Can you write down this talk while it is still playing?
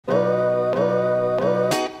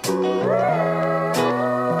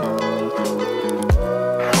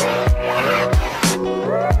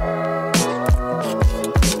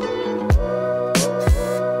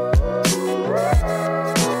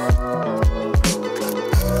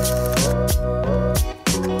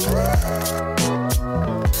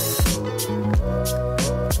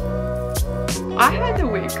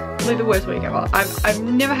probably the worst week ever. I've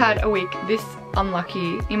never had a week this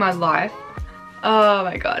unlucky in my life. Oh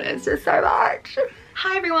my god, it's just so much.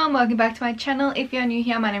 Hi everyone, welcome back to my channel. If you're new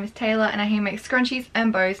here, my name is Taylah and I here make scrunchies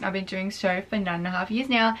and bows, and I've been doing so for 9.5 years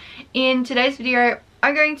now. In today's video,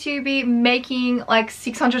 I'm going to be making like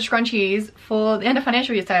 600 scrunchies for the end of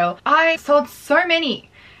financial year sale. I sold so many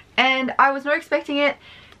and I was not expecting it,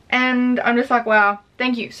 and I'm just like, wow,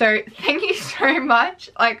 thank you. So thank you so much.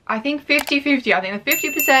 Like, I think 50-50. I think the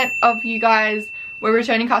 50% of you guys were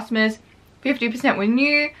returning customers, 50% were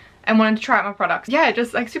new and wanted to try out my products. Yeah,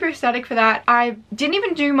 just like super ecstatic for that. I didn't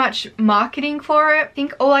even do much marketing for it. I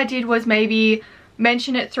think all I did was maybe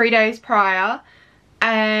mention it 3 days prior,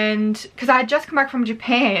 and because I had just come back from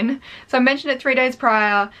Japan, so I mentioned it 3 days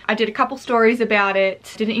prior. I did a couple stories about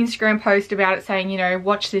it, did an Instagram post about it saying, you know,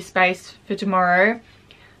 watch this space for tomorrow,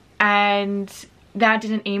 and then I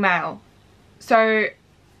did an email. So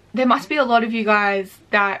there must be a lot of you guys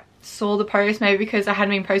that saw the post, maybe because I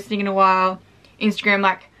hadn't been posting in a while. Instagram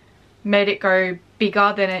like made it go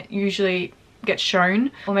bigger than it usually gets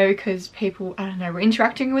shown, or maybe because people, I don't know, were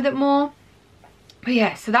interacting with it more. But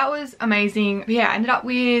yeah, so that was amazing. But yeah, I ended up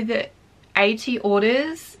with 80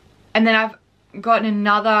 orders, and then I've gotten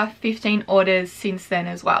another 15 orders since then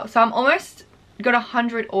as well. So I'm almost got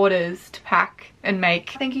 100 orders to pack and make.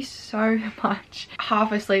 Thank you so much.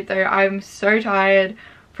 Half asleep though. I'm so tired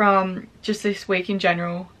from just this week in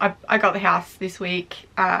general. I got the house this week,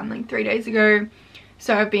 like 3 days ago.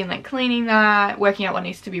 So I've been like cleaning that, working out what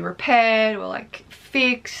needs to be repaired or like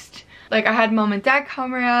fixed. Like I had mom and dad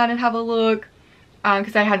come around and have a look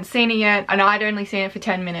because I hadn't seen it yet, and I'd only seen it for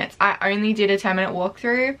 10 minutes. I only did a 10-minute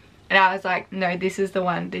walkthrough and I was like, no, this is the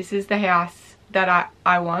one. This is the house that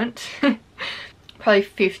I want. Probably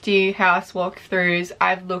 50 house walkthroughs.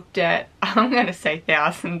 I've looked at, I'm gonna say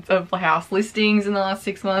thousands of house listings in the last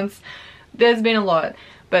 6 months. There's been a lot,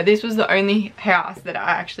 but this was the only house that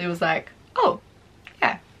I actually was like, oh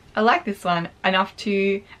yeah, I like this one enough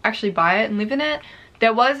to actually buy it and live in it.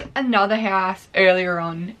 There was another house earlier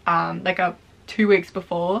on, like 2 weeks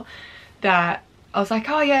before, that I was like,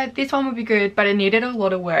 oh yeah, this one would be good, but it needed a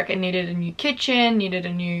lot of work. It needed a new kitchen, needed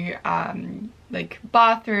a new like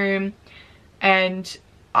bathroom, and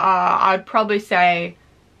I'd probably say,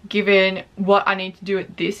 given what I need to do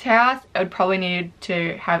at this house, I would probably need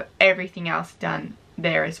to have everything else done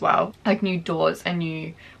there as well, like new doors and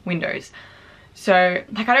new windows. So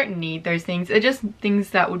like I don't need those things. They're just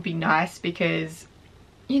things that would be nice because,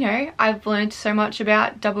 you know, I've learned so much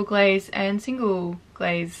about double glaze and single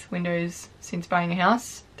glaze windows since buying a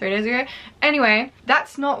house 3 days ago. Anyway,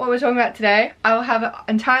 that's not what we're talking about today. I will have an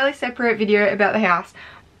entirely separate video about the house.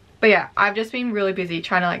 But yeah, I've just been really busy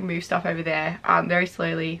trying to like move stuff over there very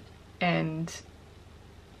slowly, and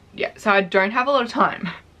yeah, so I don't have a lot of time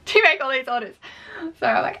to make all these orders. So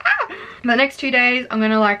I'm like, the next 2 days I'm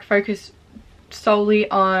gonna like focus solely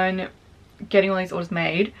on getting all these orders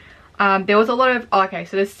made. There was a lot of, oh, okay,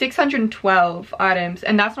 so there's 612 items,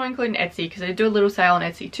 and that's not including Etsy because they do a little sale on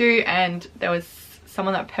Etsy too, and there was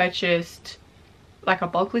someone that purchased like a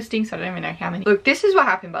bulk listing, so I don't even know how many. Look, this is what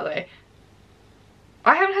happened, by the way.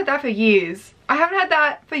 I haven't had that for years. I haven't had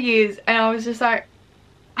that for years, and I was just like,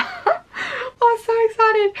 I was so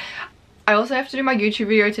excited. I also have to do my YouTube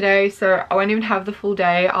video today, so I won't even have the full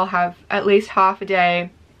day. I'll have at least half a day,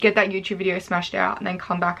 get that YouTube video smashed out, and then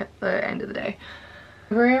come back at the end of the day.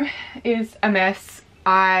 The room is a mess.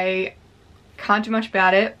 I can't do much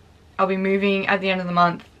about it. I'll be moving at the end of the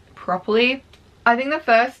month properly. I think the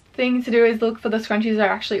first thing to do is look for the scrunchies that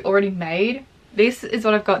are actually already made. This is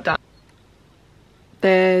what I've got done.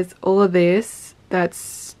 There's all of this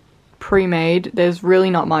that's pre-made. There's really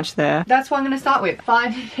not much there. That's what I'm going to start with,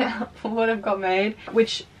 finding out what I've got made,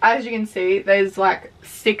 which as you can see there's like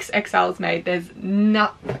 6 XLs made. There's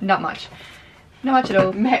not much. Not much at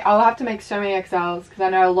all. I'll have to make so many XLs because I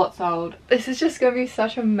know a lot sold. This is just going to be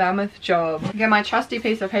such a mammoth job. Get my trusty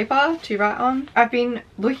piece of paper to write on. I've been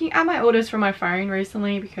looking at my orders from my phone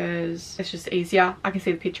recently because it's just easier. I can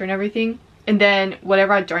see the picture and everything. And then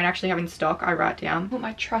whatever I don't actually have in stock, I write down. Put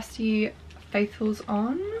my trusty faithfuls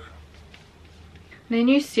on. And a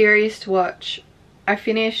new series to watch. I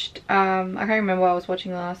finished, I can't remember what I was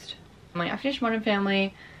watching last. I finished Modern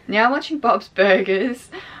Family. Now I'm watching Bob's Burgers.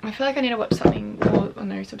 I feel like I need to watch something more,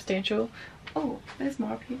 no, substantial. Oh, there's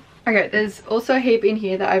more up here. Okay, there's also a heap in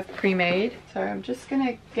here that I've pre-made. So I'm just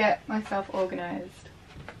gonna get myself organized.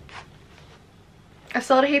 I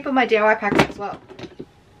sold a heap of my DIY packs as well.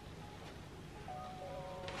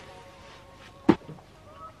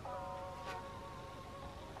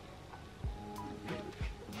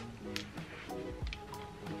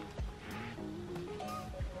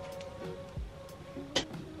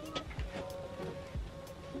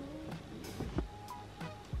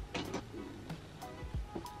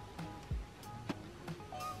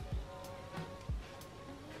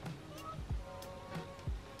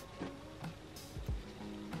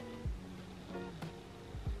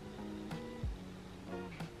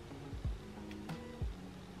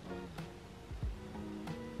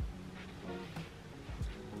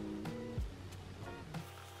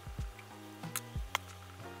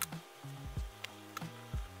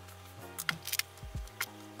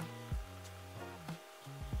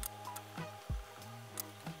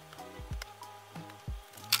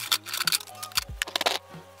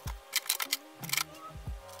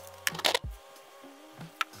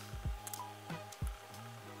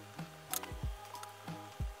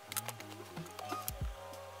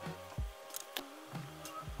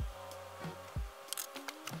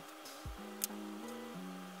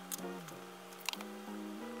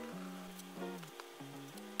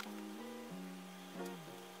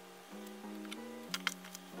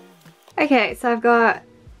 Okay, so I've got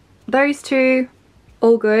those two,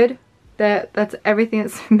 all good. That's everything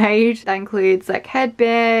that's made. That includes like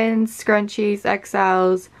headbands, scrunchies,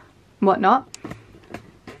 XLs, whatnot.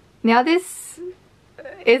 Now this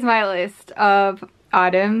is my list of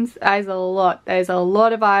items. There's a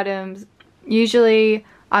lot of items. Usually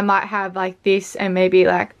I might have like this and maybe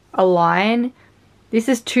like a line. This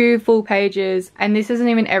is 2 full pages, and this isn't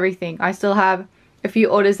even everything. I still have a few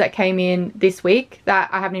orders that came in this week that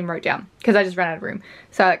I haven't even wrote down because I just ran out of room.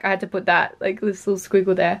 So like I had to put that, like this little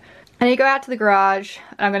squiggle there. I need to go out to the garage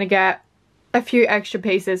and I'm gonna get a few extra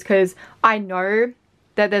pieces because I know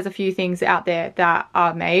that there's a few things out there that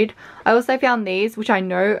are made. I also found these, which I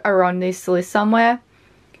know are on this list somewhere.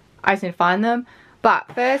 I just need to find them.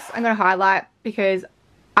 But first I'm gonna highlight because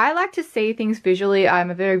I like to see things visually.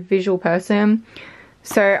 I'm a very visual person.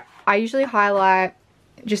 So I usually highlight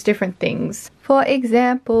just different things. For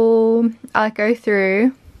example, I go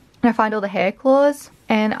through and I find all the hair claws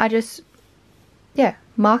and I just, yeah,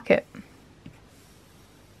 mark it.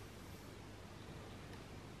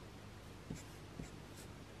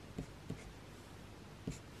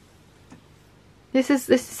 This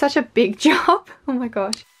is such a big job. Oh my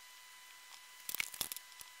gosh.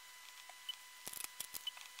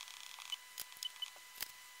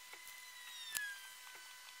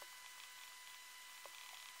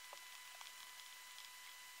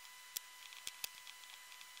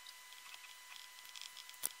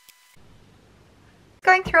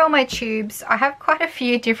 Going through all my tubes, I have quite a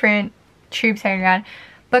few different tubes hanging around.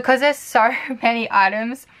 Because there's so many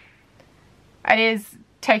items, it is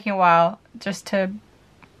taking a while just to,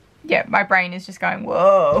 yeah, my brain is just going,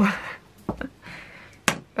 whoa. But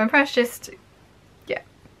I'm pretty much just, yeah,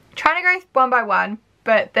 trying to go one by one,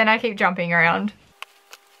 but then I keep jumping around.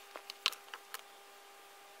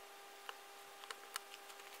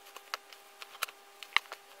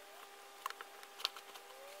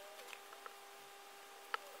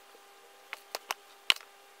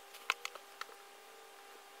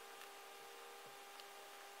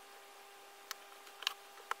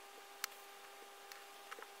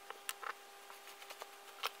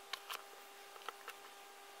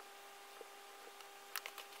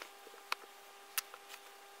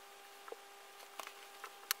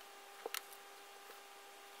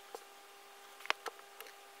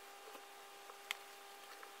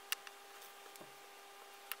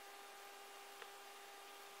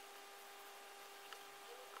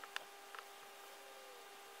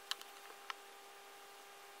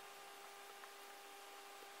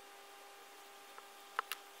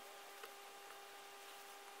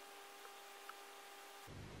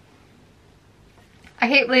 I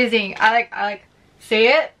keep losing. I like see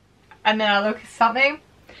it and then I look at something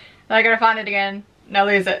and I gotta find it again and I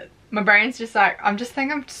lose it. My brain's just like, I'm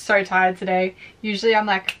so tired today. Usually I'm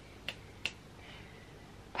like,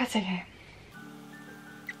 that's okay.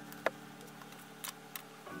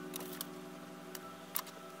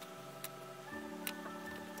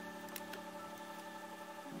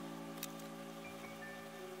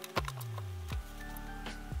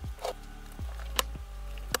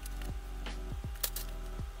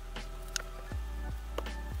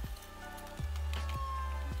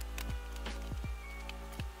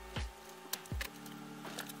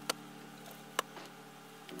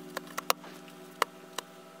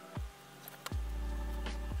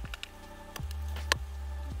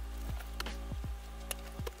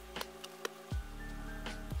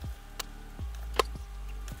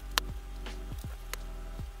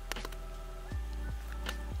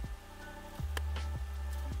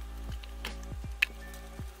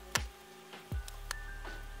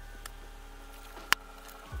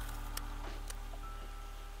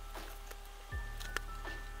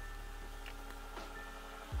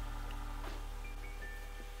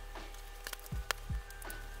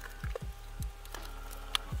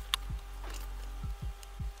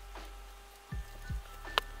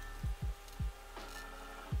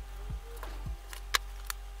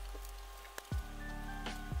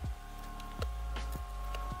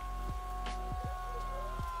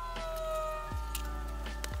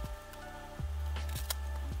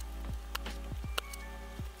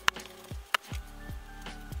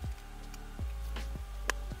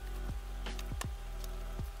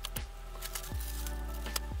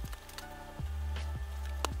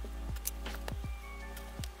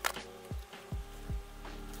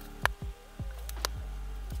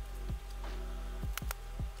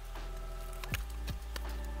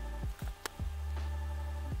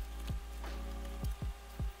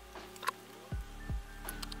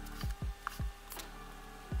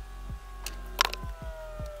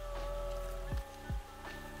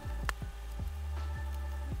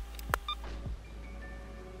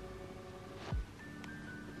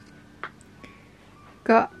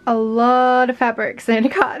 got a lot of fabrics in a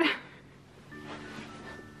cart.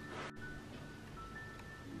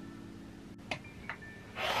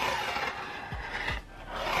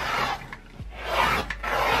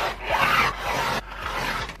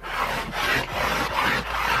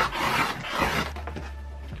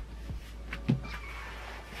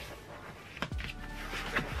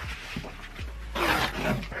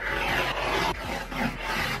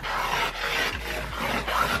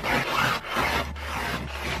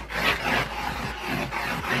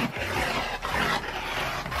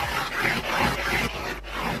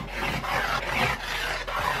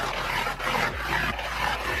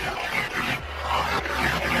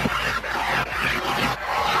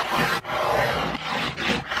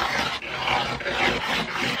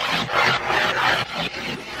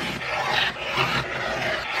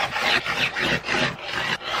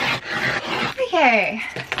 Okay,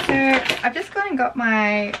 so I've just gone and got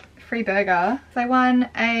my free burger. So I won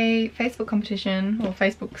a Facebook competition, or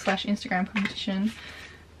Facebook/Instagram competition,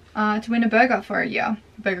 to win a burger for a year,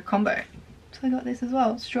 a burger combo. So I got this as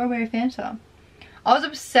well, strawberry Fanta. I was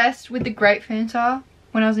obsessed with the grape Fanta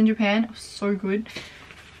when I was in Japan. It was so good.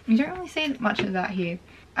 You don't really see much of that here.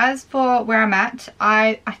 As for where I'm at,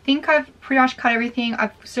 I think I've pretty much cut everything.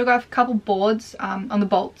 I've still got a couple boards on the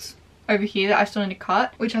bolts over here that I still need to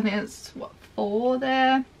cut, which I think is what, 4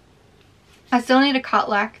 there. I still need to cut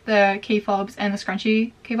like the keyfobs and the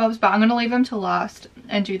scrunchy keyfobs, but I'm going to leave them to last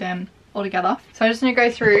and do them all together. So I just need to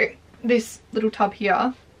go through this little tub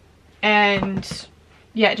here and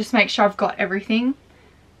yeah, just make sure I've got everything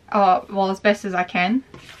well, as best as I can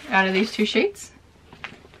out of these 2 sheets.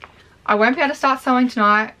 I won't be able to start sewing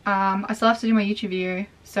tonight. I still have to do my YouTube video,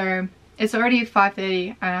 so it's already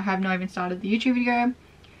 5:30 and I have not even started the YouTube video.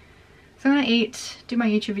 So I'm gonna eat, do my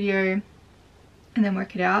YouTube video, and then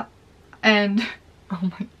work it out. And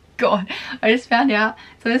oh my god, I just found out,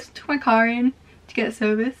 so I just took my car in to get it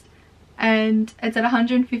serviced and it's at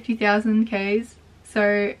 150,000 Ks, so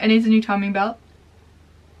it needs a new timing belt.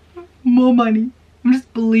 More money. I'm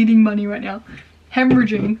just bleeding money right now.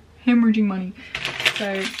 Hemorrhaging money.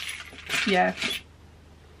 So yeah,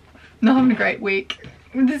 not having a great week.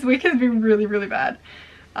 This week has been really, really bad.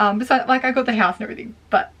 Besides, like, I got the house and everything,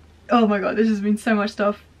 but oh my god, there's just been so much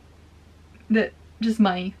stuff that just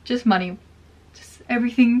money, just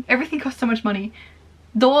everything costs so much money.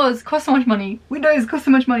 Doors cost so much money, windows cost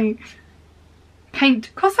so much money,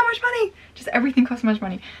 paint costs so much money, just everything costs so much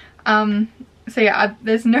money. So yeah,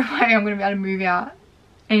 there's no way I'm gonna be able to move out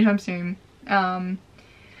anytime soon.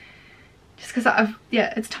 Just because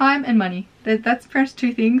yeah, it's time and money. That's pretty much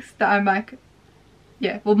 2 things that I'm like,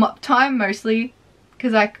 yeah, well, time mostly,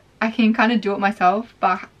 because like I can kind of do it myself,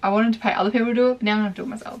 but I wanted to pay other people to do it, but now I'm gonna do it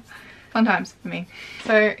myself. Fun times for me.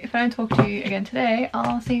 So if I don't talk to you again today,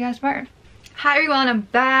 I'll see you guys tomorrow. Hi everyone, I'm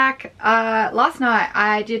back. Last night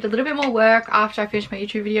I did a little bit more work after I finished my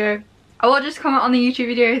YouTube video. I will just comment on the YouTube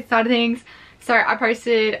video side of things. So I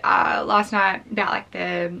posted last night about like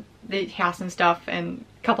the house and stuff and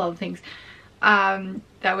a couple other things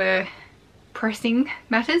that were pressing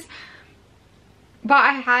matters. But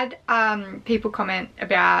I had people comment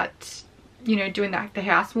about, you know, doing like the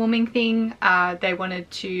housewarming thing. They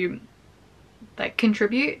wanted to like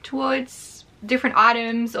contribute towards different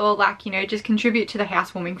items, or like, you know, just contribute to the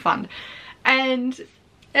housewarming fund. And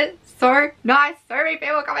it's so nice. So many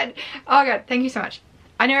people comment. Oh god, thank you so much.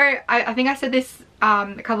 I know I think I said this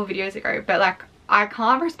a couple of videos ago, but like I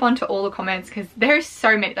can't respond to all the comments because there's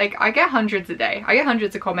so many. Like I get hundreds a day. I get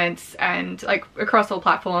hundreds of comments, and like across all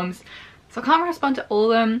platforms. So I can't respond to all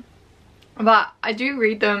of them, but I do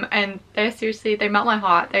read them, and they're seriously, they melt my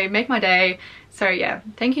heart. They make my day. So yeah,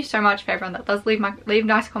 thank you so much for everyone that does leave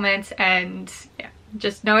nice comments, and yeah,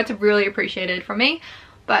 just know it's really appreciated from me.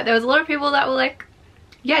 But there was a lot of people that were like,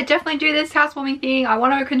 yeah, definitely do this housewarming thing. I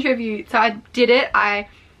want to contribute. So I did it. I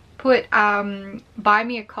put buy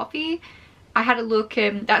me a coffee. I had a look,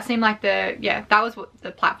 and that seemed like that was what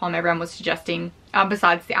the platform everyone was suggesting,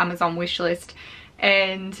 besides the Amazon wish list.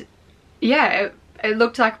 And yeah, it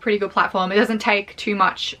looked like a pretty good platform. It doesn't take too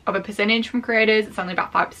much of a percentage from creators. It's only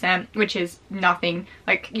about 5%, which is nothing.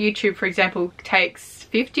 Like YouTube, for example, takes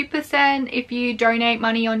 50% if you donate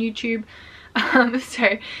money on YouTube.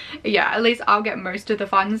 So yeah, at least I'll get most of the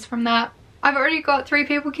funds from that. I've already got 3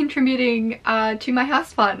 people contributing to my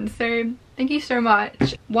house fund, so thank you so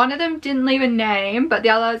much. One of them didn't leave a name, but the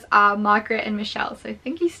others are Margaret and Michelle, so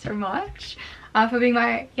thank you so much for being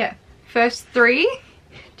my first 3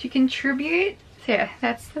 to contribute. So yeah,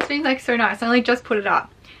 that's been like so nice. I only just put it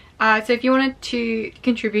up. So if you wanted to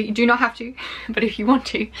contribute, you do not have to, but if you want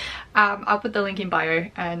to, I'll put the link in bio,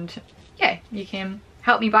 and yeah, you can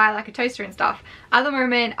help me buy like a toaster and stuff. At the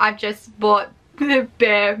moment, I've just bought the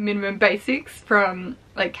bare minimum basics from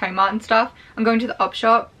like Kmart and stuff. I'm going to the op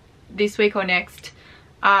shop this week or next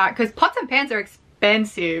because pots and pans are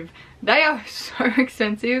expensive. They are so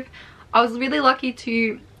expensive. I was really lucky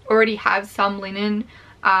to already have some linen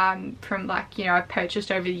from like, you know, I've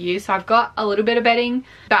purchased over the years. So I've got a little bit of bedding,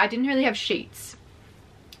 but I didn't really have sheets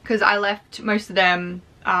because I left most of them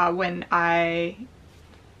when I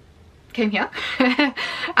came here.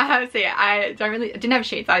 I didn't have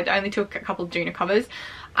sheets. I only took a couple of Juna covers.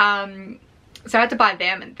 So I had to buy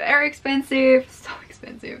them and they're expensive, so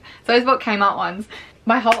expensive. So I just bought Kmart ones.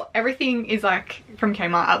 Everything is like from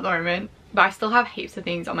Kmart at the moment, but I still have heaps of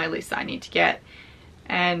things on my list that I need to get.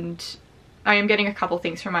 And I am getting a couple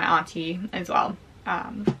things from my auntie as well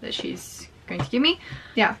that she's going to give me.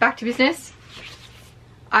 Yeah, back to business.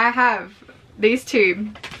 I have these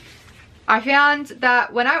two. I found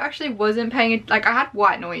that when I actually wasn't paying it, like I had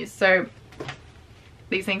white noise, so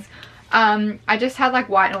these things, I just had like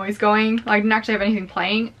white noise going, like I didn't actually have anything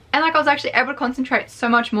playing, and like I was actually able to concentrate so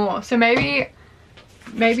much more. So maybe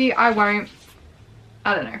I won't,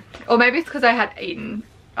 I don't know, or maybe it's because I had eaten,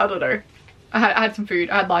 I don't know, I had some food,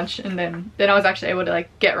 I had lunch, and then I was actually able to like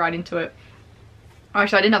get right into it.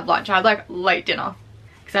 Actually, I didn't have lunch, I had like late dinner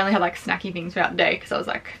because I only had like snacky things throughout the day because I was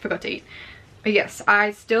like, forgot to eat. But yes,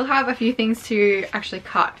 I still have a few things to actually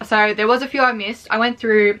cut. So there was a few I missed. I went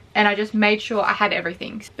through and I just made sure I had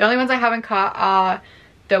everything. The only ones I haven't cut are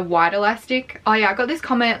the wide elastic. Oh yeah, I got this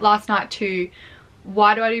comment last night too.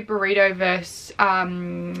 Why do I do burrito versus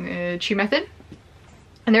chew method?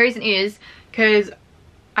 And the reason is because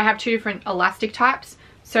I have two different elastic types.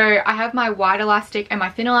 So I have my wide elastic and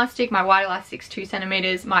my thin elastic. My wide elastic's 2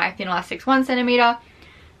 centimeters, my thin elastic's 1 centimeter.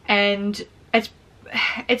 And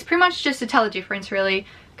it's pretty much just to tell the difference really,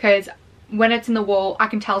 because when it's in the wall I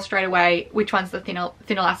can tell straight away which one's the thin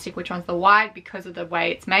elastic, which one's the wide, because of the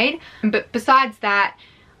way it's made. But besides that,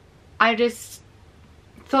 I just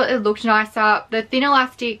thought it looked nicer. The thin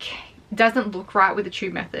elastic doesn't look right with the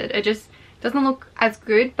tube method. It just doesn't look as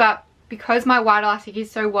good, but because my wide elastic is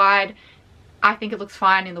so wide, I think it looks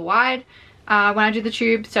fine in the wide when I do the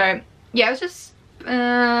tube. So yeah, it was just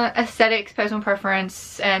aesthetics, personal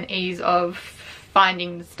preference, and ease of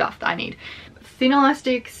finding the stuff that I need. Thin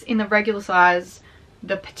elastics in the regular size,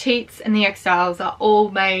 the petites and the XLs are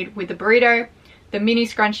all made with the burrito. The mini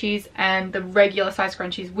scrunchies and the regular size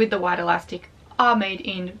scrunchies with the wide elastic are made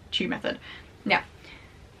in tube method. Now,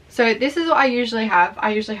 so this is what I usually have.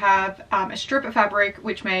 I usually have a strip of fabric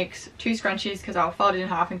which makes 2 scrunchies because I'll fold it in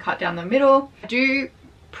half and cut down the middle. I do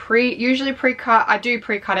usually pre-cut. I do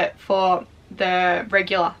pre-cut it for the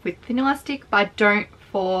regular with thin elastic, but I don't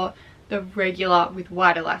for the regular with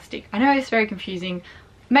wide elastic. I know it's very confusing,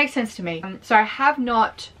 makes sense to me. So I have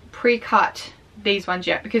not pre-cut these ones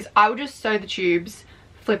yet because I will just sew the tubes,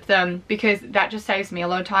 flip them, because that just saves me a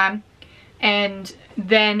lot of time, and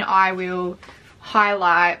then I will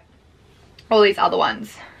highlight all these other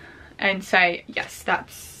ones and say yes,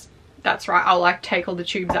 that's right. I'll like take all the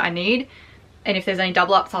tubes that I need, and if there's any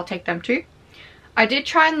double ups I'll take them too. I did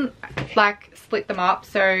try and like split them up,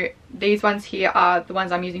 so these ones here are the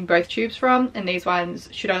ones I'm using both tubes from, and these ones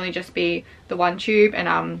should only just be the one tube.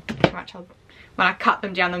 And pretty much when I cut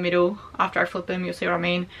them down the middle after I flip them, you'll see what I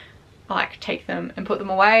mean. I like take them and put them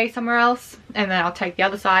away somewhere else, and then I'll take the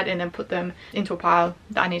other side and then put them into a pile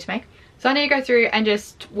that I need to make. So I need to go through and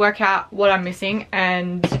just work out what I'm missing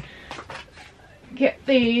and get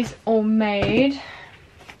these all made.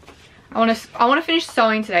 I want to finish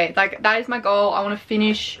sewing today. Like, that is my goal. I want to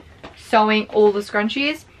finish sewing all the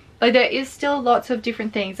scrunchies. Like, there is still lots of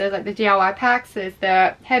different things. There's like the DIY packs, there's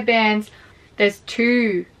the headbands. There's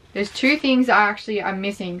two things that I'm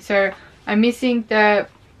missing. So I'm missing the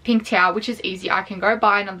pink towel, which is easy. I can go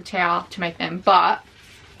buy another towel to make them, but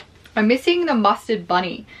I'm missing the mustard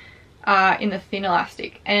bunny in the thin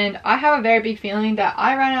elastic. And I have a very big feeling that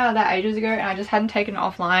I ran out of that ages ago and I just hadn't taken it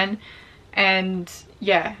offline. And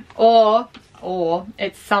yeah, or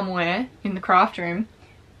it's somewhere in the craft room.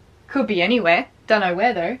 Could be anywhere, don't know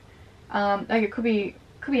where though. Like, it could be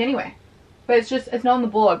anywhere, but it's not on the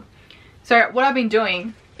board. So what I've been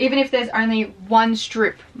doing, even if there's only one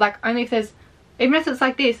strip, like even if it's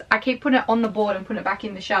like this, I keep putting it on the board and putting it back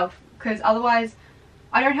in the shelf, because otherwise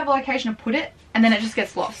I don't have a location to put it and then it just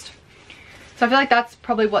gets lost. So I feel like that's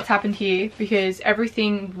probably what's happened here, because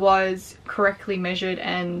everything was correctly measured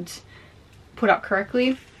and put up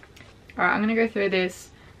correctly. Alright, I'm gonna go through this,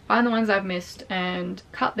 find the ones I've missed and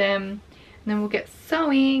cut them, and then we'll get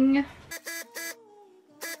sewing.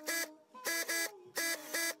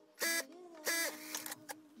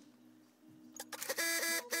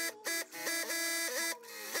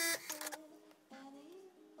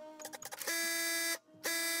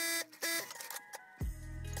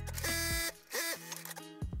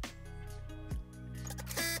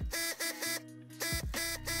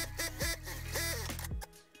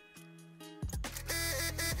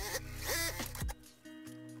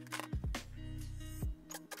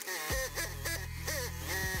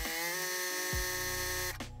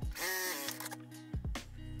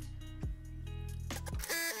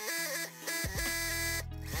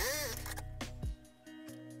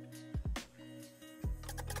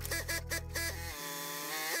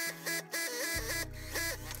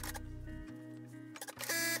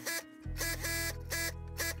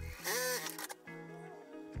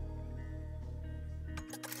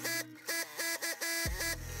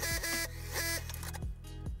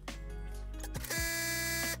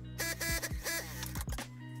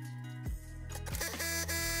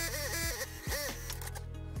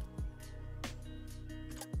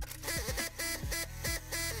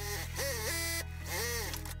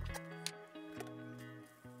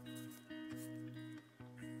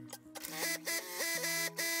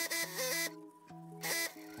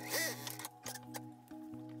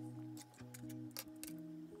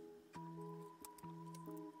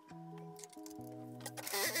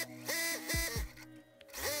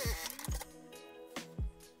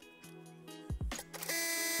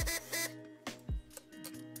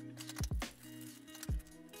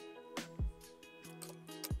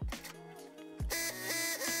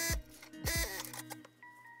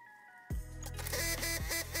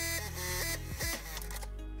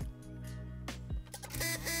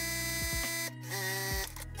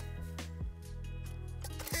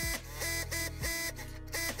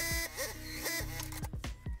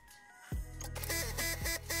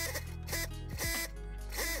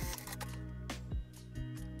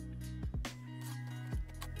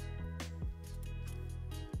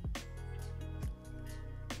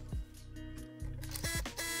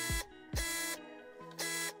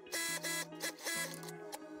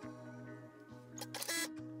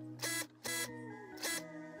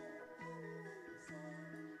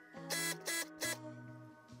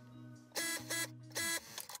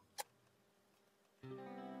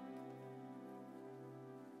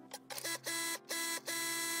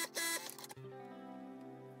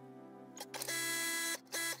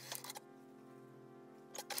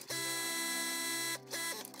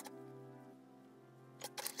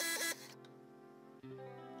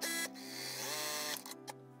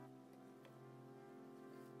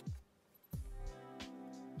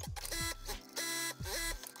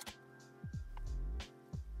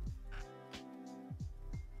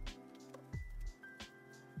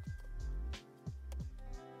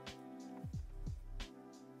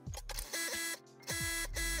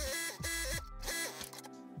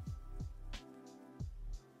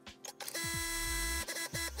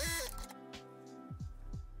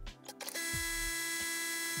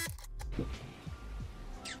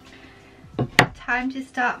 time to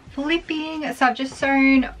start flipping. So I've just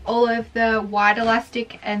sewn all of the wide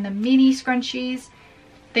elastic and the mini scrunchies.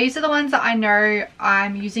 These are the ones that I know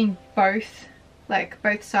I'm using both, like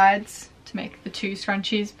both sides, to make the 2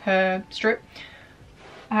 scrunchies per strip.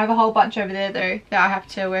 I have a whole bunch over there though that I have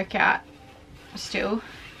to work out still.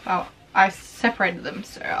 Well, I separated them,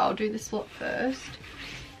 so I'll do this lot first.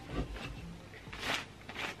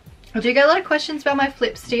 I do get a lot of questions about my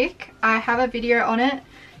flip stick. I have a video on it.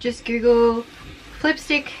 Just Google flip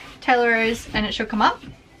stick Taylah Rose and it should come up.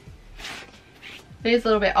 It is a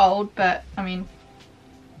little bit old, but I mean,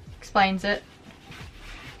 explains it.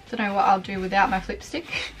 Don't know what I'll do without my flip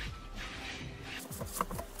stick.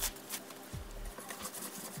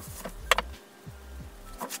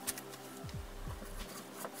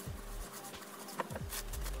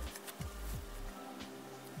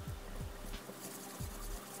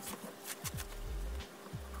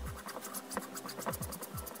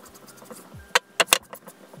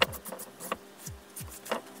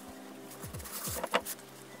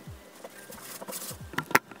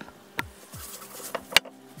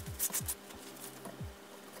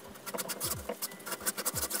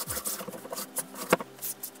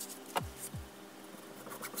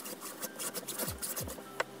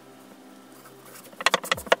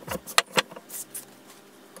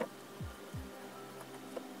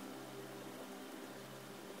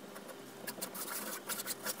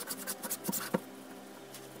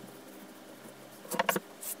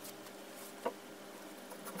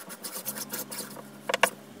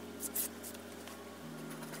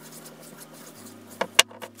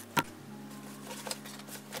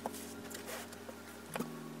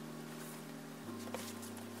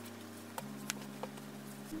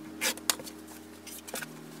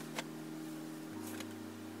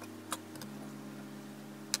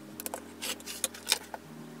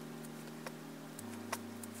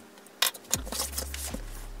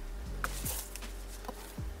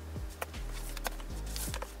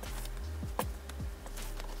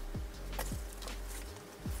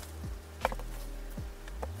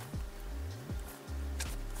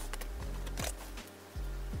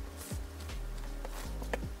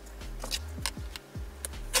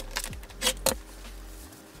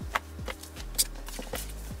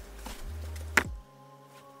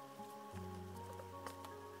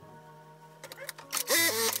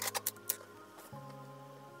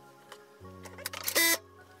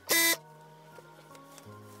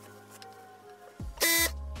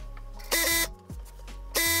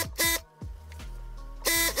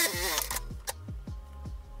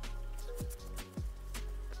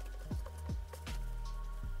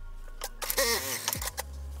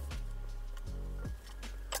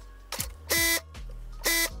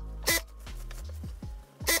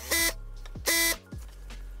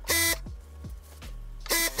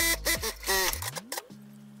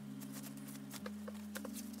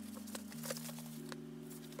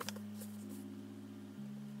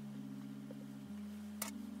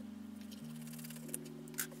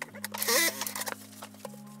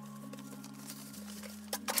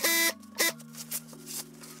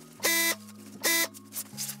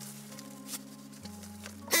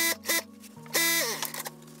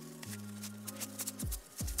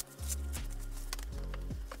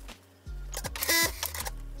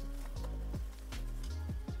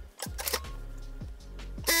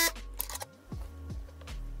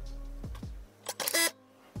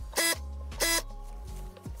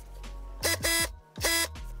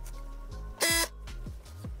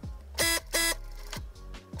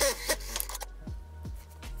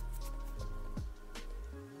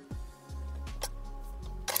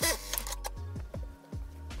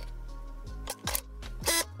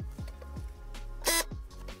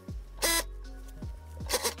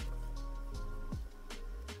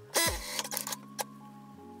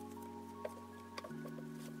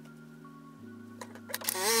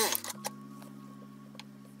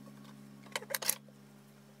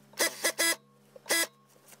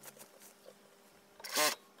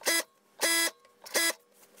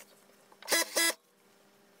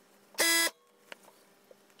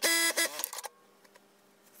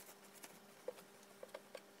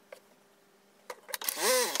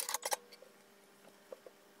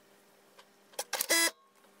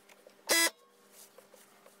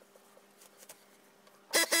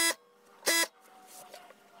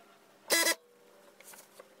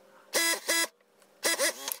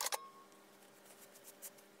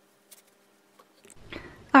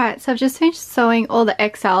 Alright, so I've just finished sewing all the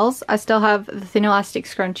XLs. I still have the thin elastic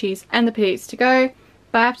scrunchies and the petites to go,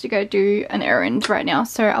 but I have to go do an errand right now,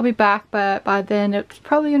 so I'll be back, but by then it's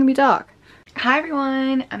probably going to be dark. Hi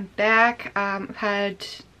everyone, I'm back. I've had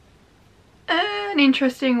an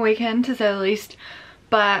interesting weekend to say the least,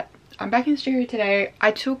 but I'm back in the studio today.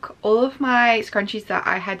 I took all of my scrunchies that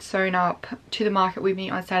I had sewn up to the market with me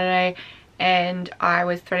on Saturday and I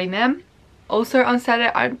was threading them. Also on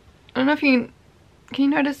Saturday, I don't know if you can you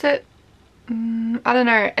notice it? I don't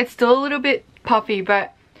know, it's still a little bit puffy,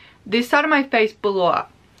 but this side of my face blew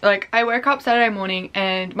up. Like, I woke up Saturday morning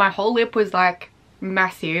and my whole lip was like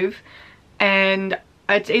massive, and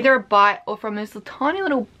it's either a bite or from this tiny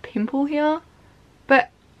little pimple here, but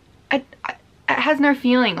it has no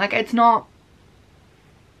feeling. Like, it's not,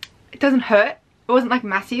 it doesn't hurt. It wasn't like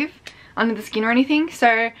massive under the skin or anything, so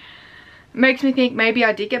it makes me think maybe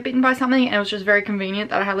I did get bitten by something and it was just very convenient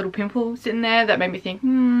that I had a little pimple sitting there that made me think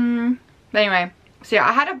But anyway, so yeah,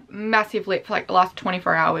 I had a massive lip for like the last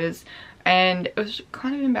 24 hours and it was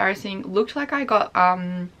kind of embarrassing. Looked like I got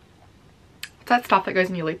what's that stuff that goes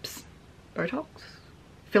in your lips? Botox?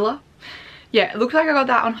 Filler? Yeah, it looked like I got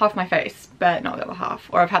that on half my face, but not the other half,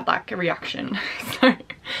 or I've had like a reaction. So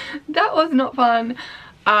that was not fun.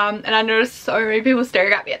 And I noticed so many people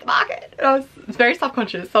staring at me at the market, and I was very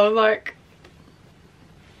self-conscious, so I was like,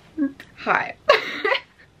 hi.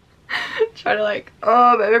 Trying to like,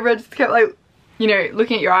 oh, but everyone just kept like, you know,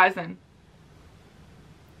 looking at your eyes and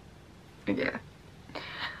yeah.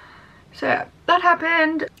 So yeah, that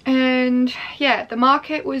happened, and yeah, the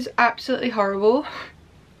market was absolutely horrible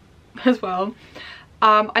as well.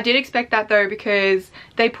 I did expect that though, because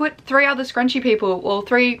they put 3 other scrunchy people, well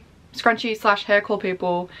 3 scrunchie slash hair claw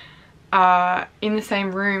people in the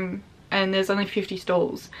same room, and there's only 50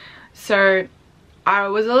 stalls. So I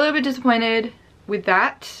was a little bit disappointed with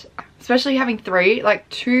that, especially having 3. Like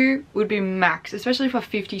 2 would be max, especially for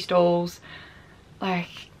 50 stalls.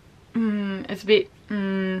 Like it's a bit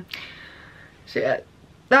so yeah,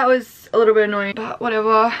 that was a little bit annoying, but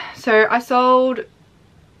whatever. So I sold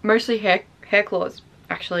mostly hair claws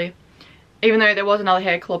actually, even though there was another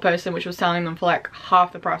hair claw person which was selling them for like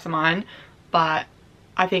half the price of mine. But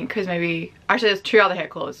I think because maybe, actually there's 2 other hair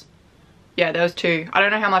claws. Yeah, there was 2. I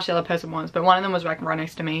don't know how much the other person was, but one of them was like right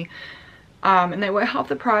next to me, and they were half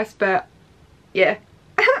the price. But yeah,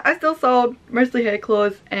 I still sold mostly hair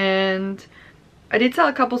claws, and I did sell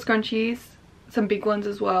a couple scrunchies, some big ones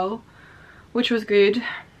as well, which was good.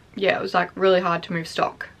 Yeah, it was like really hard to move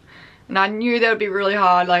stock, and I knew that would be really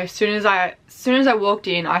hard. Like as soon as I walked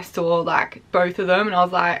in, I saw like both of them and I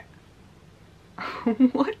was like,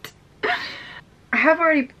 what? I have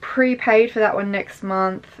already prepaid for that one next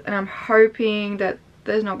month, and I'm hoping that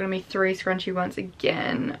there's not going to be 3 scrunchy ones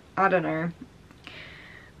again. I don't know,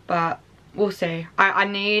 but we'll see. I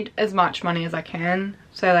need as much money as I can,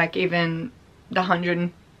 so like even the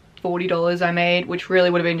 $140 I made, which really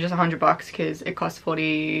would have been just $100 because it cost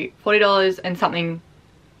 $40 and something,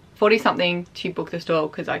 40 something to book the store,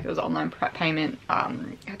 because like it was online payment. I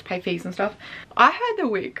had to pay fees and stuff. I had the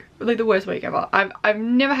week, like the worst week ever. I've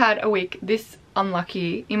never had a week this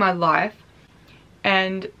unlucky in my life,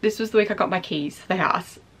 and this was the week I got my keys for the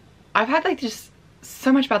house. I've had like just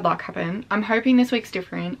so much bad luck happen. I'm hoping this week's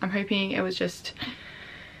different. I'm hoping it was just,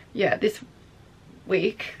 yeah, this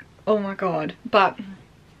week. Oh my god. But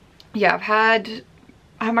yeah,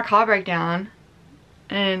 I had my car break down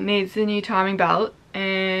and it needs a new timing belt,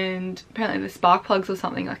 and apparently the spark plugs or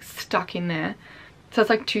something like stuck in there, so it's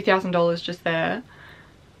like $2,000 just there.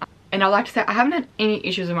 And I'd like to say I haven't had any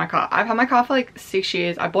issues with my car. I've had my car for like 6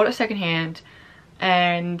 years. I bought it secondhand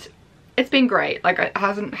and it's been great. Like it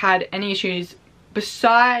hasn't had any issues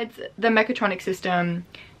besides the mechatronic system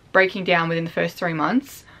breaking down within the first 3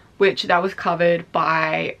 months, which that was covered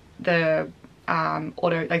by the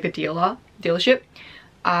auto, like the dealership.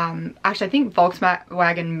 Actually I think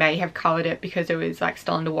Volkswagen may have covered it because it was like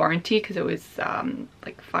still under warranty, because it was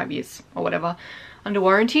like 5 years or whatever under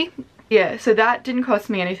warranty. Yeah, so that didn't cost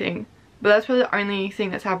me anything, but that's probably the only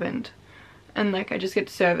thing that's happened. And like I just get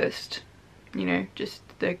serviced, you know, just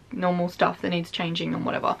the normal stuff that needs changing and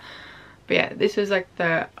whatever. But yeah, this was like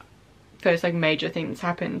the first like major thing that's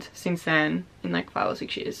happened since then in like 5 or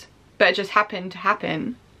 6 years. But it just happened to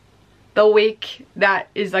happen the week that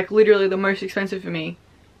is like literally the most expensive for me.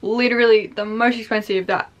 Literally the most expensive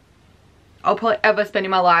that I'll probably ever spend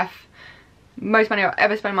in my life. Most money I'll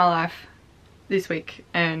ever spend in my life this week,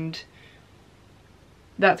 and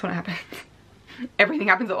that's when it happens. Everything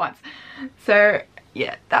happens at once. So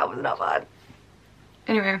yeah, that was not fun.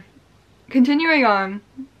 Anyway, continuing on.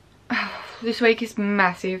 This week is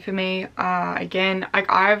massive for me. Again, like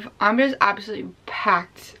I'm just absolutely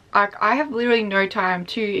packed. Like I have literally no time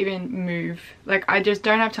to even move. Like I just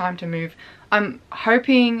don't have time to move. I'm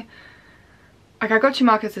hoping, like I got 2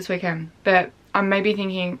 markets this weekend, but I'm maybe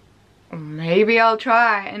thinking maybe I'll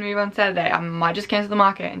try and move on Saturday. I might just cancel the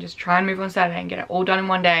market and just try and move on Saturday and get it all done in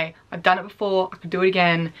one day. I've done it before, I could do it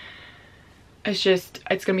again. It's just,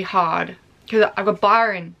 it's gonna be hard because I've got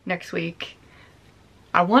Byron next week.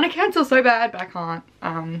 I want to cancel so bad, but I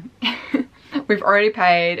can't. We've already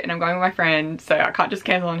paid and I'm going with my friend, so I can't just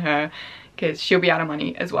cancel on her because she'll be out of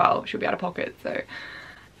money as well. She'll be out of pocket, so.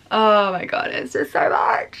 Oh my god, it's just so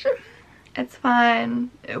much. It's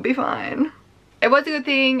fine, it'll be fine. It was a good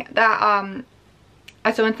thing that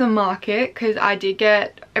I still went to the market because I did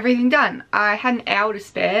get everything done. I had an hour to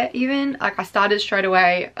spare even. Like I started straight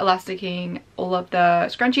away elasticing all of the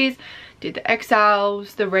scrunchies, did the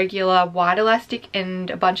XLs, the regular wide elastic and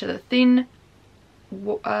a bunch of the thin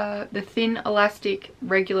elastic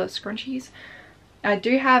regular scrunchies. I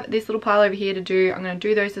do have this little pile over here to do. I'm going to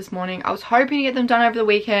do those this morning. I was hoping to get them done over the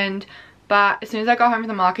weekend, but as soon as I got home from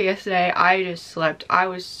the market yesterday, I just slept. I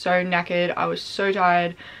was so knackered, I was so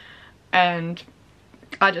tired, and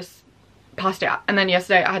I just passed out. And then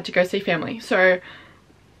yesterday I had to go see family. So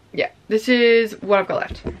yeah, this is what I've got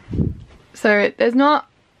left. So there's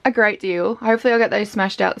not a great deal. Hopefully I'll get those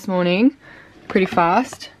smashed out this morning pretty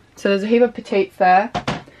fast. So there's a heap of petites there,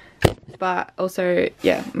 but also,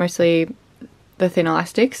 yeah, mostly the thin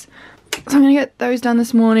elastics. So I'm gonna get those done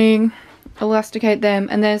this morning, elasticate them,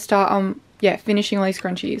 and then start on, yeah, finishing all these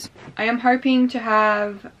scrunchies. I am hoping to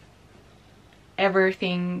have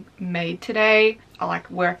everything made today. I like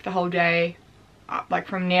work the whole day, like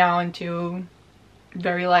from now until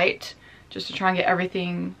very late, just to try and get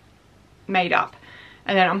everything made up.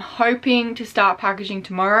 And then I'm hoping to start packaging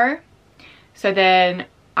tomorrow, so then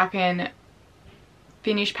I can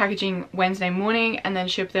finish packaging Wednesday morning and then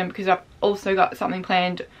ship them, because I've also got something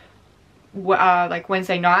planned like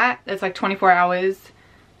Wednesday night. It's like 24 hours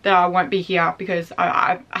that I won't be here because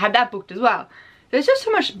I had that booked as well. There's just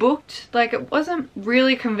so much booked. Like, it wasn't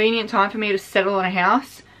really a convenient time for me to settle on a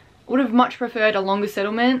house. I would have much preferred a longer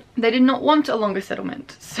settlement. They did not want a longer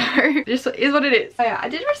settlement, so it just is what it is. Oh yeah, I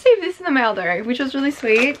did receive this in the mail though, which was really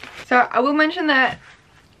sweet. So I will mention that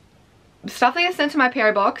stuff that gets sent to my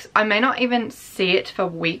PO box, I may not even see it for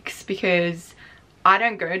weeks because I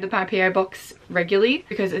don't go to my PO box regularly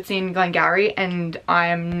because it's in Glengarry and I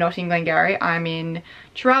am not in Glengarry. I'm in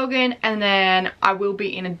Traralgon, and then I will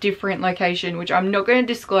be in a different location which I'm not going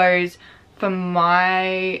to disclose for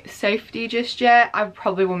my safety just yet. I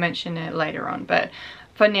probably will mention it later on, but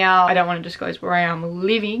for now I don't want to disclose where I am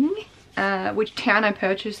living, which town I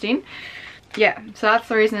purchased in. Yeah, so that's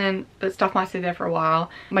the reason that stuff might sit there for a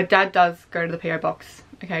while. My dad does go to the PO box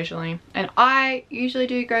occasionally, and I usually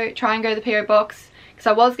do try and go to the PO box because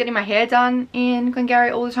I was getting my hair done in Glengarry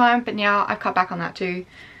all the time, but now I've cut back on that too.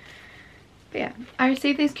 But yeah, I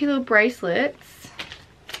received these cute little bracelets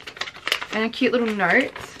and a cute little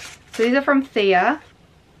note. So these are from Thea,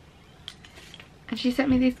 and she sent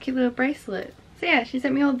me these cute little bracelets. So yeah, she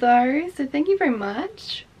sent me all those, so thank you very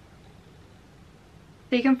much.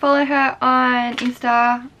 So you can follow her on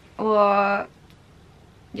Insta, or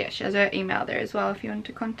yeah, she has her email there as well if you want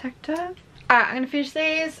to contact her. Alright, I'm going to finish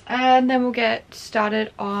these and then we'll get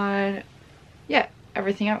started on, yeah,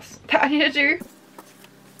 everything else that I need to do.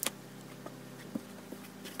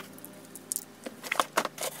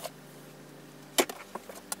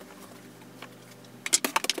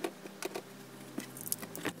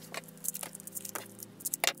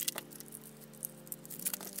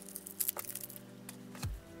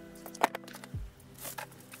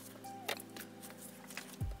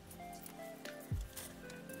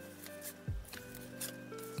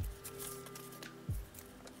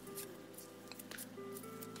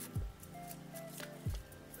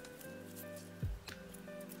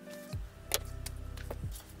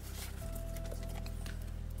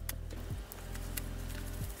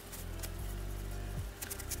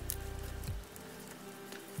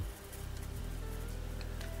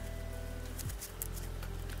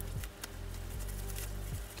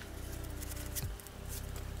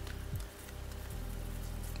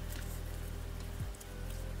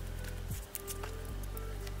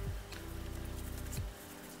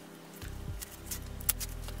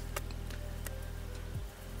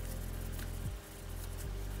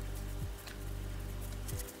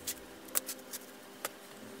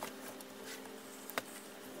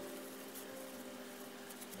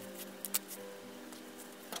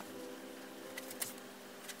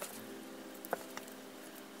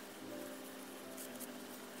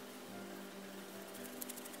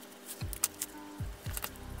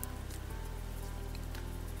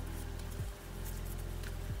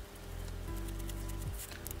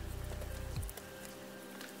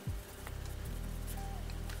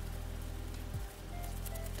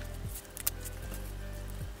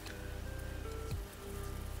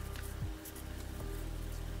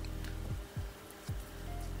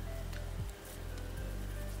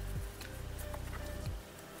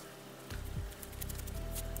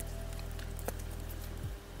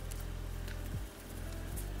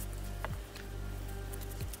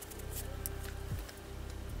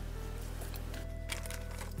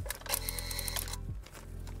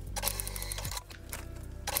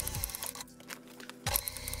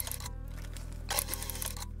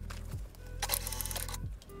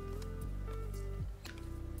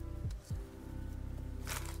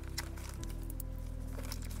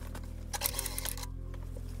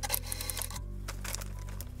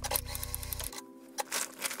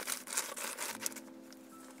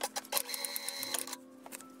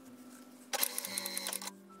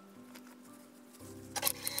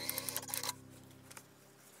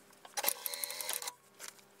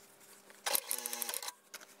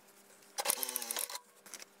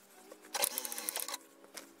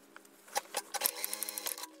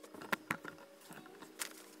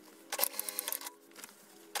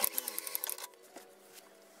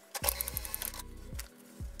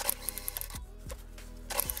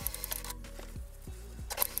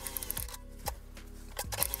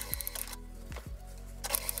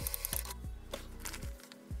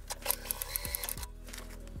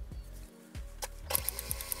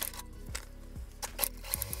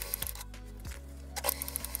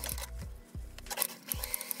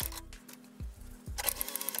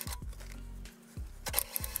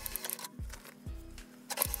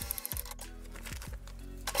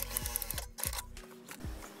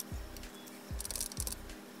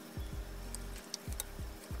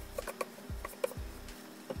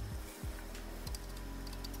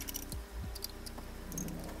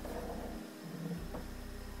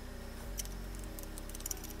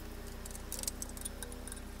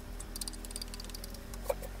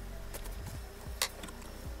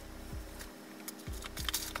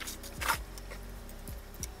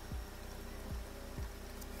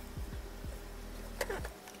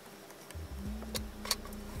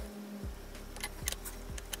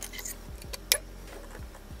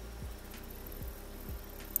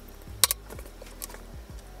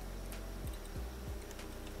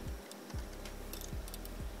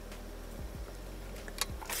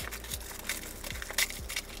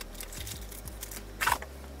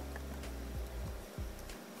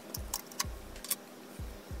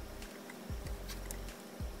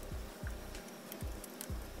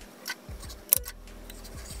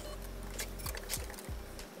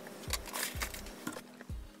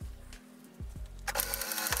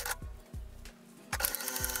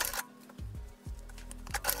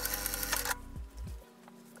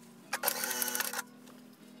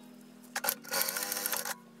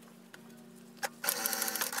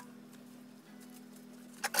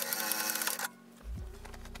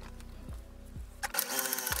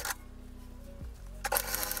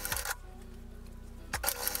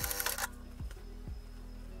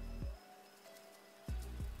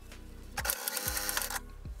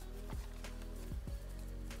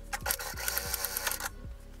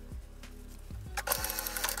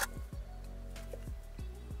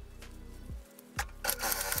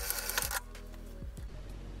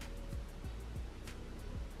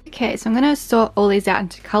 Okay, so I'm gonna sort all these out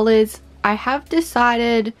into colors. I have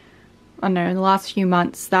decided, I don't know, in the last few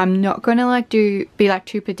months that I'm not gonna like be like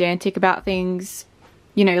too pedantic about things.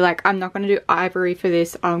 You know, like I'm not gonna do ivory for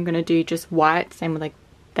this. I'm gonna do just white. Same with like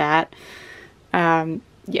that.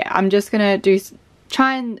 Yeah, I'm just gonna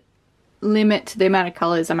try and limit the amount of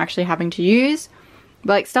colors I'm actually having to use.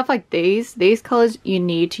 But like stuff like these colors, you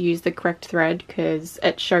need to use the correct thread because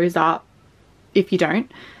it shows up if you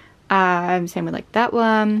don't. Same with like that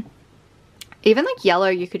one. Even like yellow,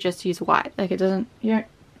 you could just use white. Like it doesn't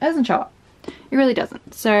show up. It really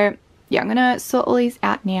doesn't. So yeah, I'm gonna sort all these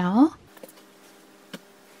out now.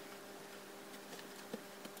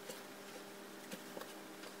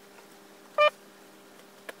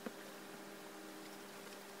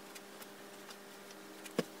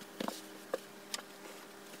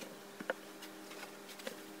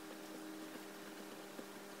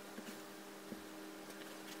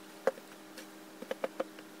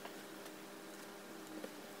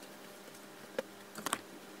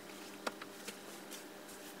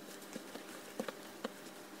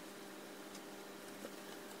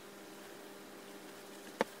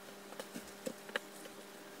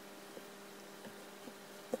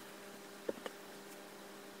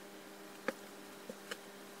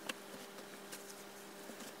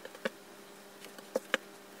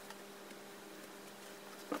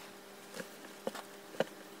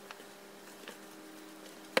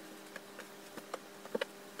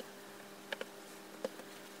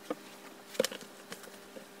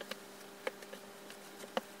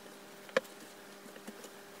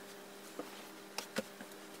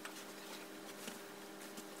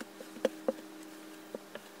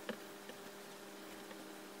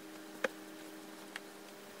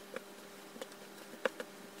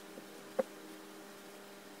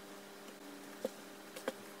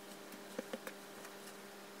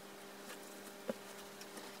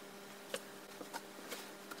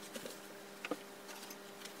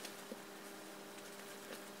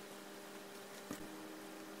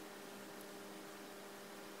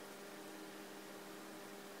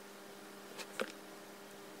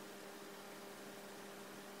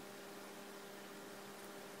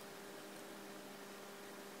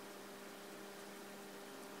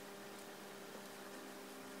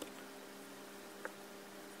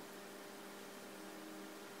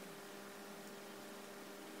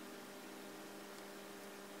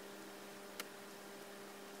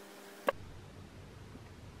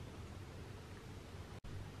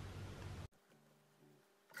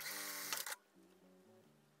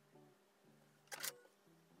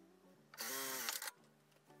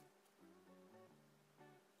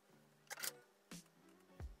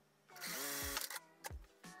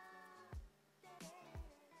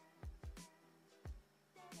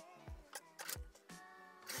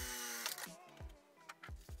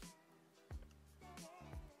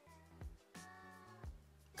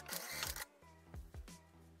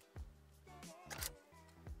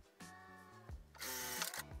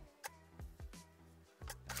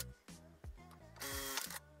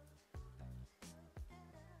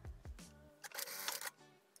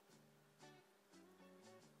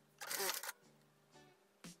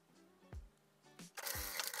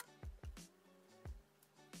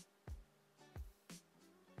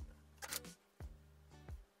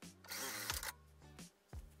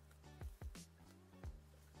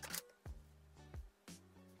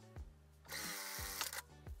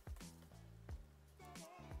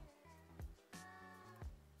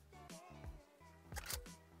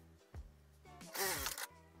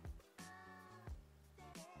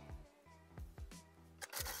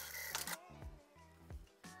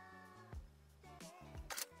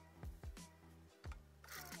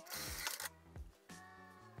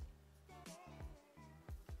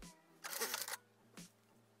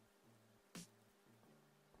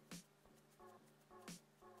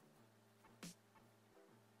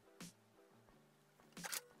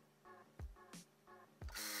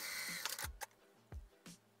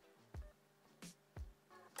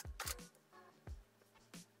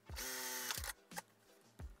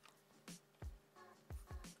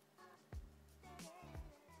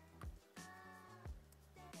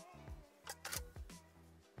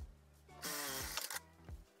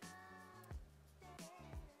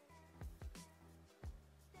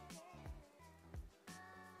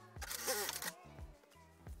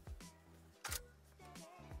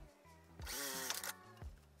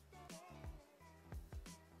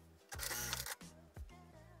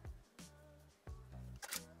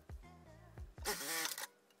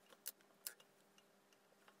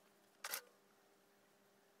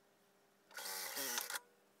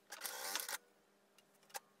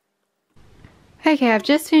 Okay, I've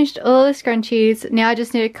just finished all the scrunchies. Now I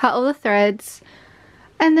just need to cut all the threads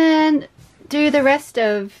and then do the rest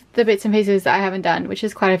of the bits and pieces that I haven't done, which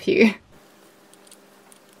is quite a few.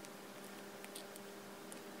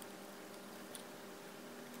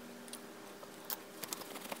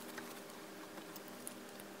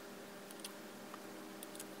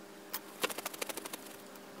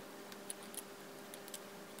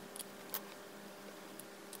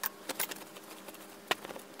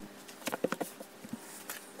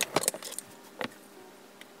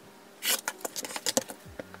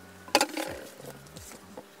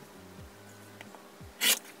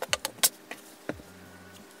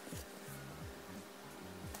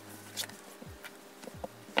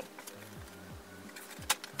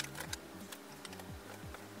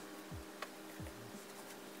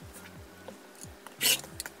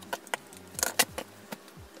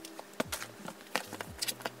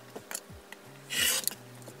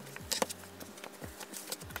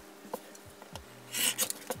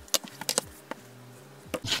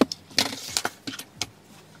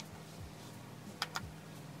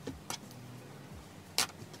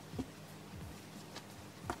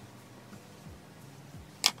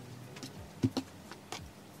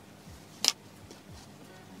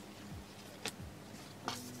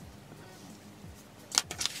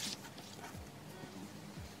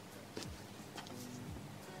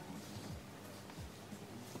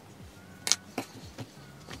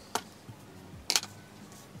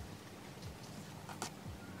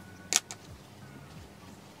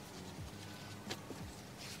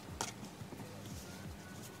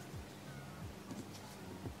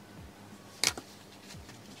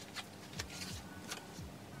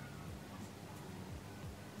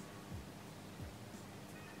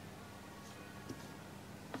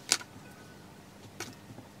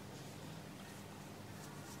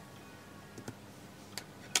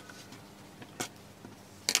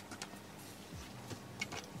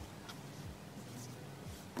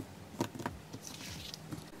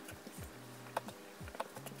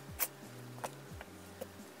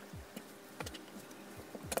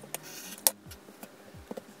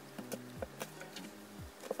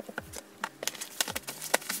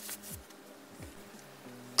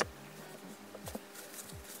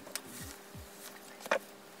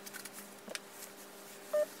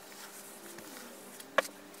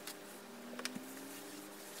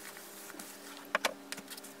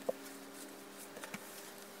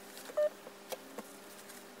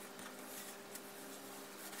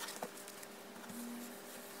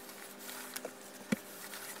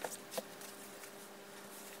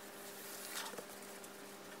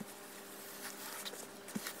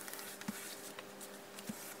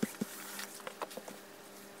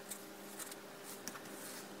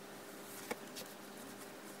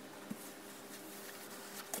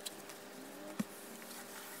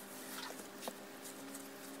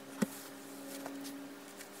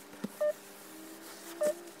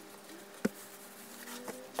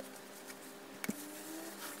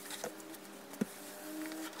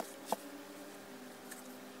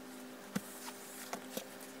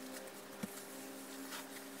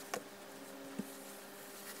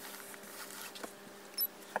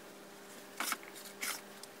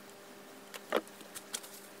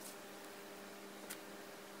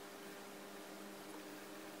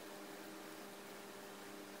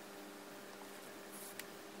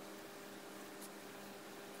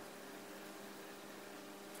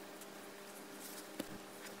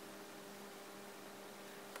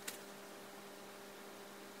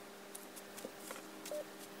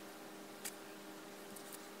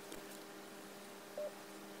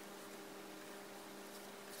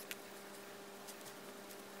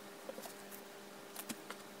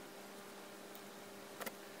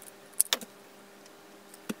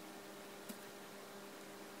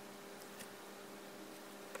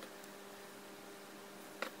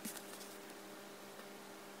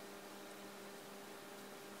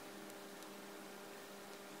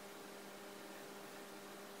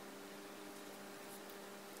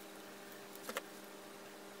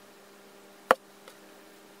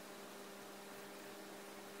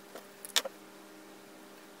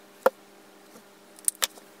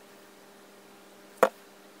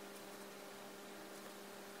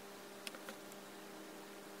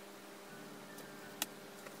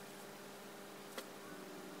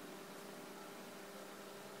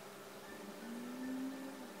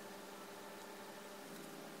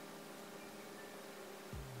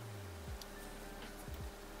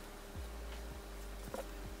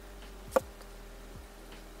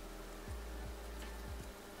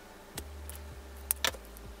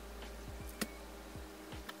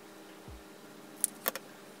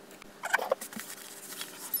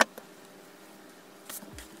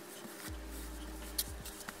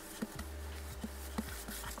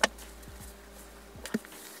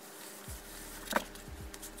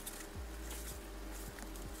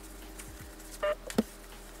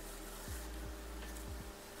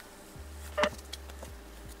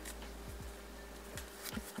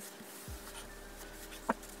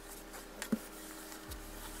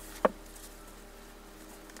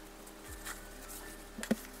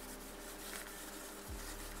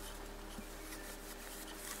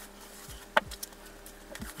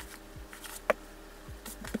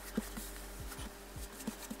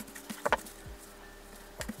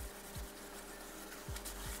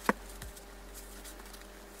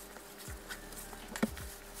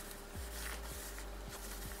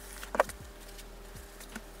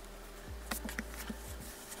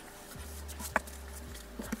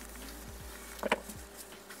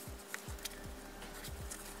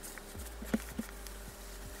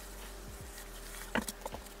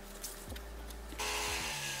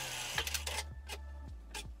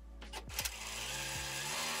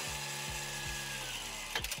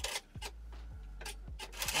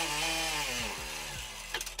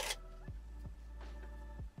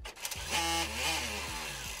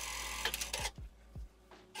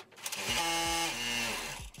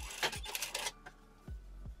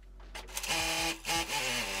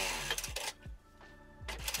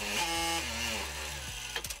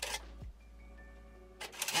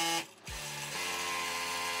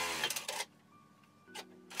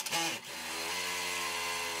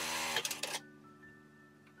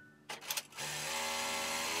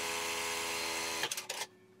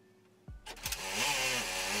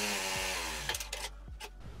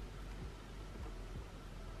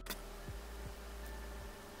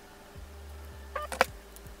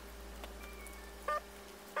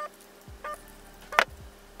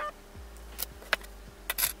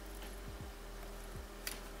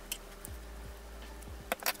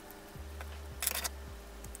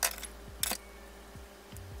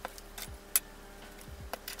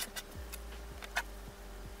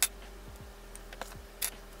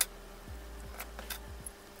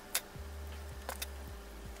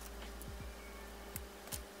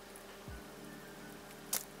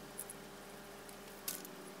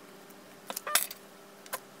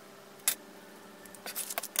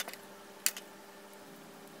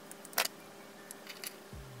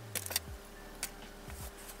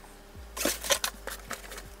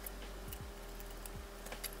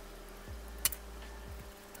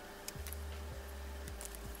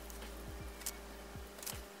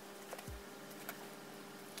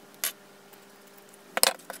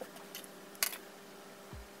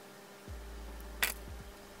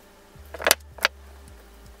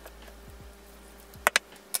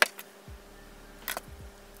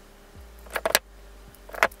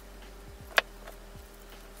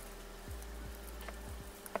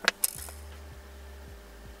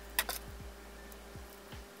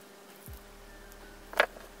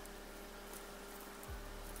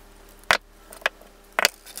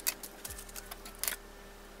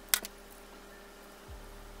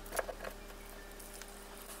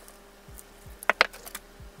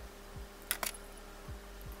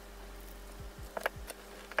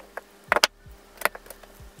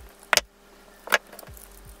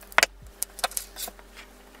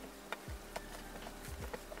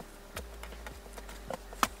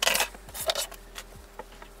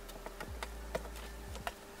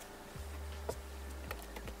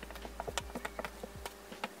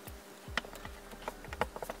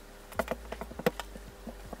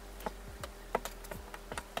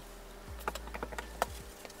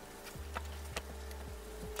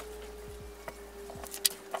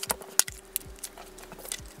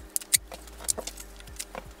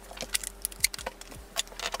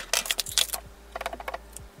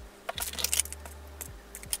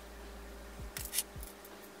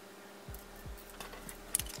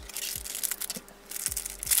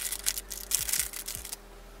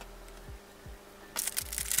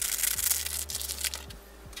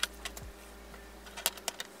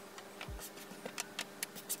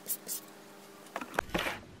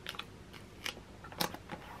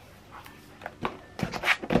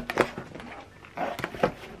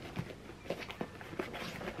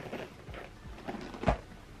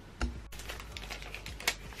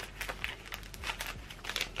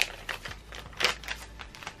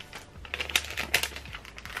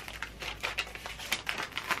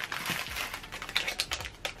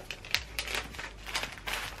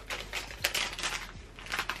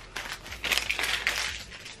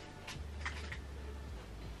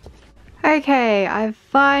 I've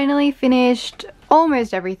finally finished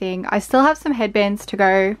almost everything. I still have some headbands to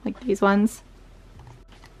go, like these ones.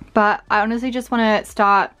 But I honestly just want to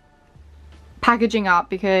start packaging up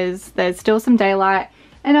because there's still some daylight,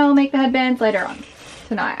 and I'll make the headbands later on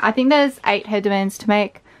tonight. I think there's 8 headbands to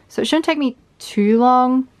make, so it shouldn't take me too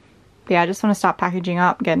long. But yeah, I just want to start packaging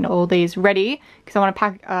up, getting all these ready because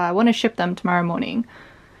I want to ship them tomorrow morning.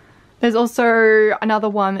 There's also another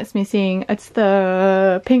one that's missing. It's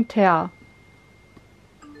the pink towel.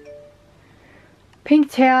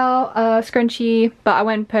 Pink towel scrunchie, but I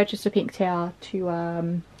went and purchased a pink towel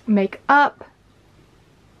to make up.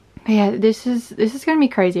 But yeah, this is gonna be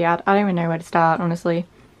crazy. I don't even know where to start, honestly.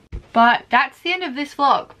 But that's the end of this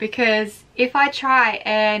vlog, because if I try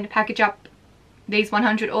and package up these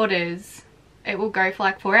 100 orders, it will go for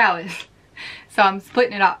like 4 hours. So I'm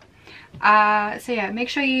splitting it up. So yeah, make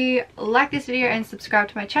sure you like this video and subscribe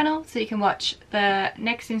to my channel so you can watch the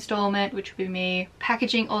next installment, which will be me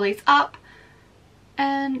packaging all these up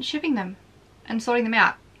and shipping them and sorting them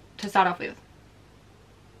out to start off with,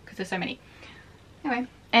 because there's so many. Anyway,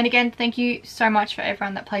 and again, thank you so much for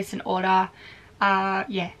everyone that placed an order.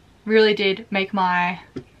 Yeah, really did make my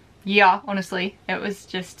year, honestly. It was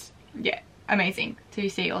just, yeah, amazing to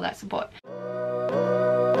see all that support.